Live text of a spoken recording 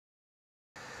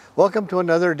Welcome to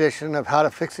another edition of How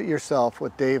to Fix It Yourself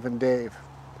with Dave and Dave.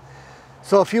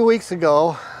 So a few weeks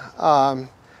ago,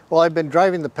 I've been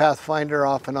driving the Pathfinder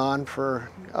off and on for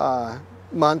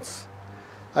months.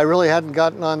 I really hadn't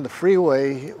gotten on the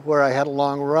freeway where I had a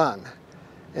long run.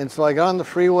 And so I got on the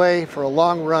freeway for a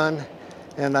long run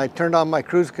and I turned on my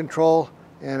cruise control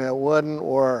and it wouldn't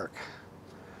work.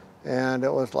 And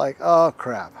it was like, oh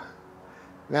crap.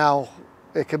 Now,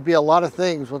 it could be a lot of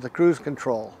things with the cruise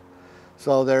control.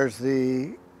 So there's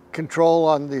the control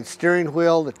on the steering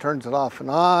wheel that turns it off and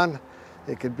on.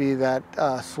 It could be that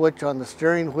switch on the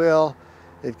steering wheel.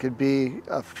 It could be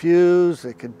a fuse.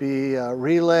 It could be a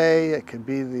relay. It could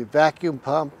be the vacuum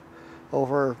pump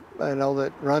over,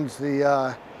 that runs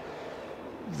the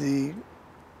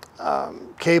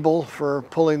cable for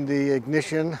pulling the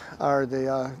ignition or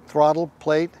the throttle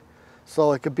plate.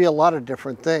 So it could be a lot of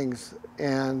different things.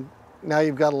 And now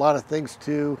you've got a lot of things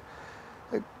to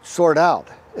sort out.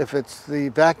 If it's the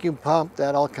vacuum pump,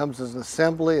 that all comes as an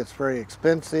assembly. It's very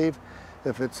expensive.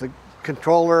 If it's a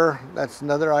controller, that's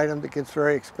another item that gets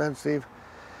very expensive.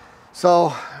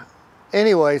 So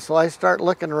anyway, so I start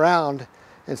looking around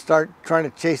and start trying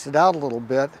to chase it out a little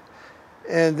bit,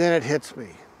 and then it hits me.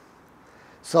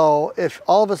 So if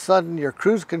all of a sudden your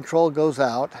cruise control goes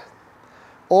out,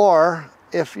 or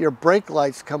if your brake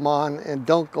lights come on and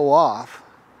don't go off,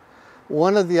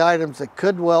 one of the items that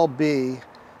could well be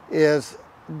is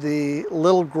the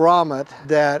little grommet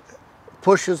that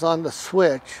pushes on the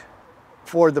switch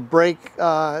for the brake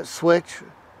switch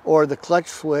or the clutch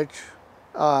switch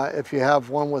if you have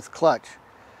one with clutch.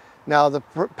 Now the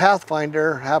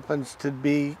Pathfinder happens to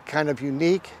be kind of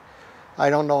unique. I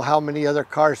don't know how many other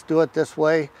cars do it this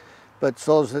way, but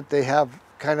so that they have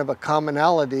kind of a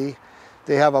commonality.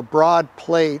 They have a broad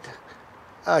plate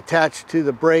attached to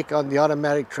the brake on the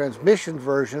automatic transmission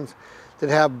versions that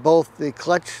have both the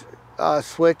clutch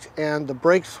switch and the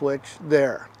brake switch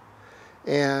there.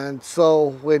 And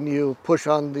so when you push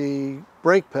on the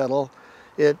brake pedal,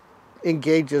 it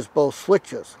engages both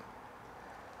switches.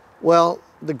 Well,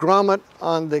 the grommet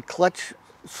on the clutch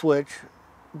switch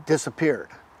disappeared,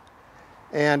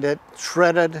 and it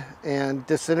shredded and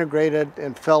disintegrated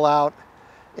and fell out,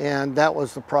 and that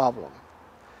was the problem.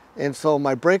 And so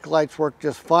my brake lights worked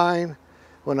just fine.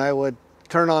 When I would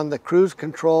turn on the cruise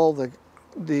control,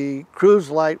 the cruise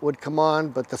light would come on,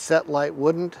 but the set light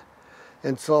wouldn't.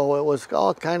 And so it was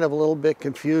all kind of a little bit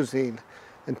confusing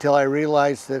until I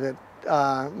realized that it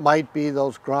might be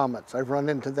those grommets. I've run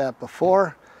into that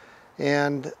before,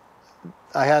 and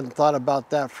I hadn't thought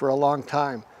about that for a long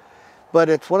time. But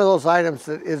it's one of those items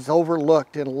that is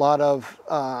overlooked in a lot of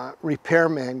repair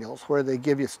manuals where they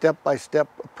give you step-by-step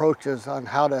approaches on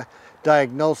how to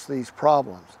diagnose these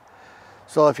problems.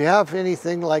 So if you have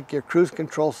anything like your cruise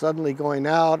control suddenly going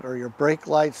out or your brake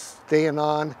lights staying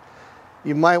on,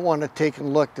 you might want to take a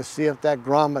look to see if that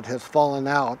grommet has fallen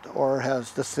out or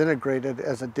has disintegrated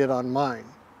as it did on mine.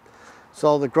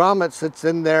 So the grommet sits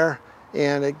in there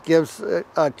and it gives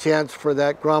a chance for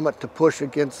that grommet to push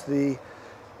against the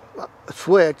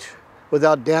switch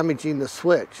without damaging the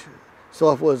switch.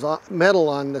 So if it was metal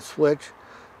on the switch,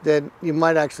 then you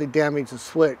might actually damage the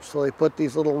switch. So they put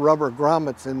these little rubber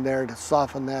grommets in there to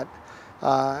soften that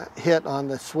hit on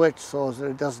the switch so that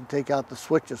it doesn't take out the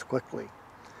switch as quickly.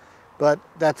 But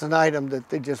that's an item that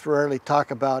they just rarely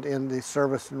talk about in the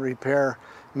service and repair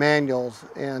manuals,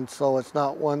 and so it's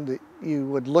not one that you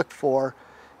would look for,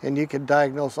 and you can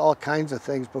diagnose all kinds of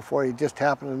things before you just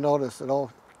happen to notice that,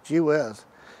 oh, gee whiz,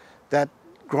 that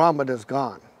grommet is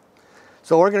gone.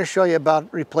 So we're going to show you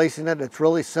about replacing it. It's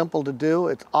really simple to do.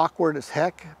 It's awkward as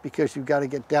heck because you've got to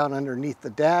get down underneath the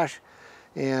dash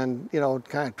and,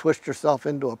 kind of twist yourself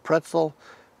into a pretzel,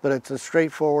 but it's a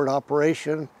straightforward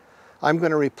operation. I'm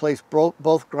going to replace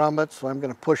both grommets, so I'm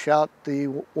going to push out the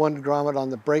one grommet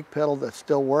on the brake pedal that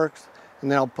still works,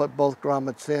 and then I'll put both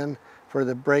grommets in for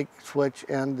the brake switch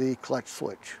and the clutch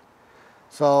switch.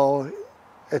 So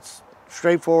it's a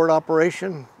straightforward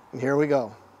operation. Here we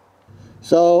go.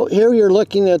 So here you're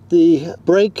looking at the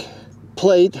brake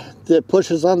plate that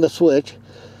pushes on the switch.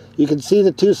 You can see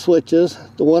the two switches.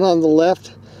 The one on the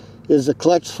left is the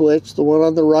clutch switch. The one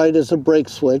on the right is the brake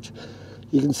switch.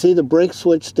 You can see the brake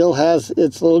switch still has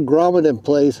its little grommet in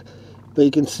place, but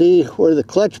you can see where the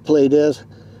clutch plate is,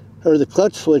 or the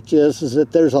clutch switch is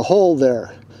that there's a hole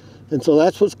there. And so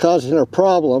that's what's causing our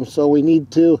problem. So we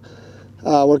need to,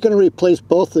 we're going to replace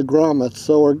both the grommets.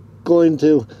 So we're going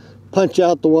to punch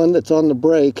out the one that's on the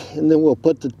brake, and then we'll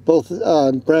put both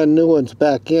brand new ones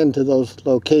back into those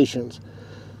locations.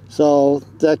 So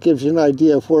that gives you an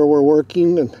idea of where we're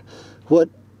working and what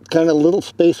kind of little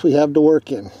space we have to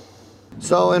work in.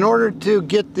 So in order to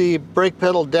get the brake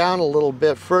pedal down a little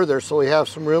bit further so we have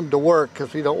some room to work,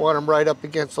 because we don't want them right up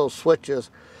against those switches,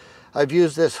 I've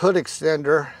used this hood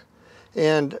extender,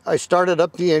 and I started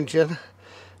up the engine,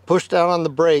 pushed down on the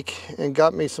brake, and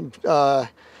got me some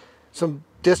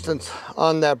distance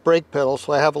on that brake pedal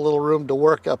so I have a little room to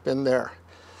work up in there.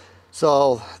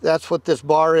 So that's what this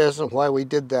bar is and why we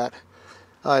did that.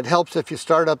 It helps if you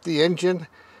start up the engine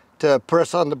to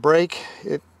press on the brake.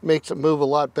 It makes it move a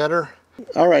lot better.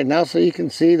 All right, now so you can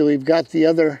see that we've got the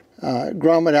other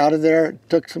grommet out of there. It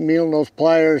took some needle nose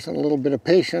pliers and a little bit of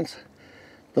patience,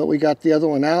 but we got the other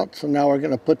one out, so now we're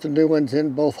going to put the new ones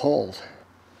in both holes.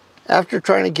 After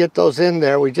trying to get those in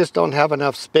there, we just don't have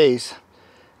enough space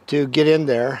to get in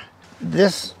there.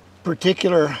 This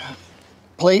particular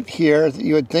plate here that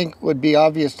you would think would be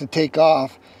obvious to take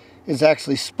off is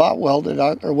actually spot welded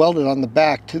on, or welded on the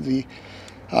back to the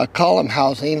column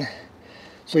housing.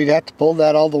 So you'd have to pull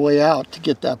that all the way out to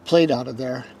get that plate out of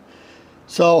there.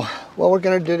 So what we're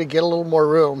going to do to get a little more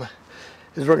room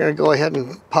is we're going to go ahead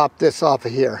and pop this off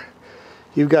of here.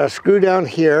 You've got a screw down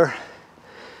here.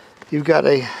 You've got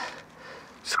a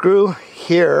screw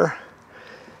here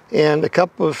and a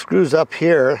couple of screws up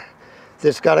here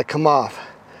that's got to come off.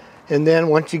 And then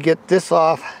once you get this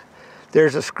off,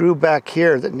 there's a screw back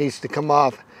here that needs to come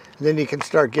off. And then you can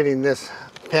start getting this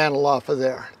panel off of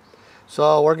there.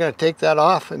 So we're going to take that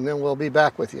off and then we'll be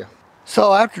back with you.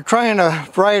 So after trying a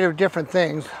variety of different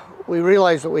things, we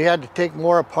realized that we had to take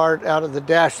more apart out of the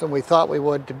dash than we thought we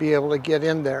would to be able to get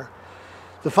in there.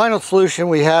 The final solution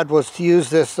we had was to use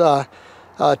this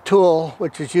tool,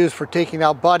 which is used for taking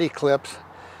out body clips.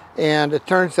 And it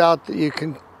turns out that you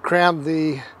can cram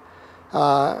the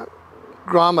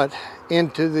grommet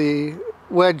into the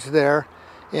wedge there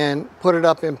and put it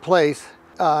up in place.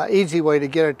 Easy way to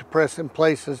get it to press in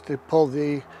place is to pull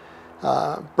the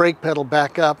brake pedal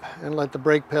back up and let the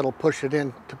brake pedal push it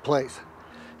into place.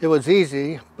 It was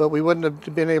easy, but we wouldn't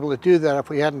have been able to do that if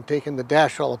we hadn't taken the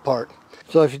dash all apart.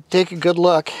 So if you take a good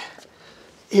look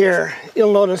here,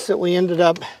 you'll notice that we ended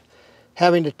up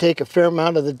having to take a fair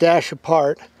amount of the dash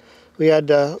apart. We had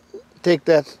to take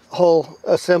that whole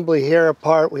assembly here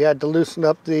apart. We had to loosen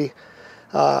up the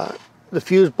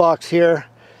fuse box here.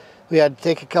 We had to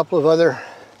take a couple of other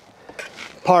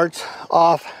parts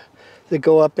off that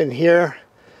go up in here.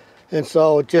 And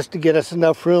so just to get us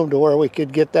enough room to where we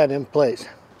could get that in place.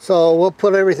 So we'll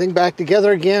put everything back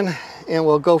together again and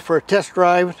we'll go for a test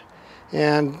drive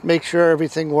and make sure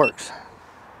everything works.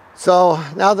 So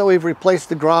now that we've replaced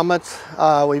the grommets,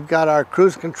 we've got our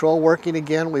cruise control working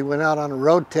again. We went out on a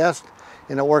road test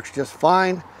and it works just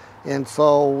fine. And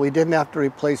so we didn't have to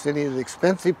replace any of the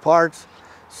expensive parts.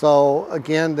 So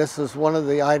again, this is one of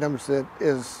the items that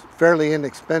is fairly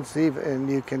inexpensive and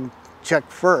you can check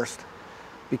first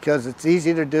because it's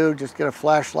easy to do. Just get a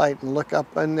flashlight and look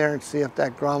up in there and see if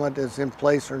that grommet is in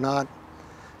place or not.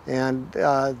 And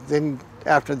then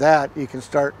after that, you can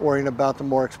start worrying about the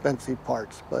more expensive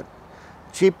parts. But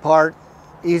cheap part,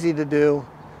 easy to do,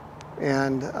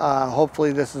 and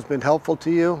hopefully this has been helpful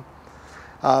to you.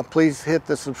 Please hit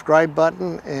the subscribe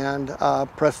button and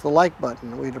press the like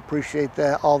button. We'd appreciate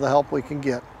that, all the help we can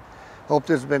get. Hope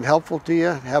this has been helpful to you.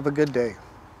 Have a good day.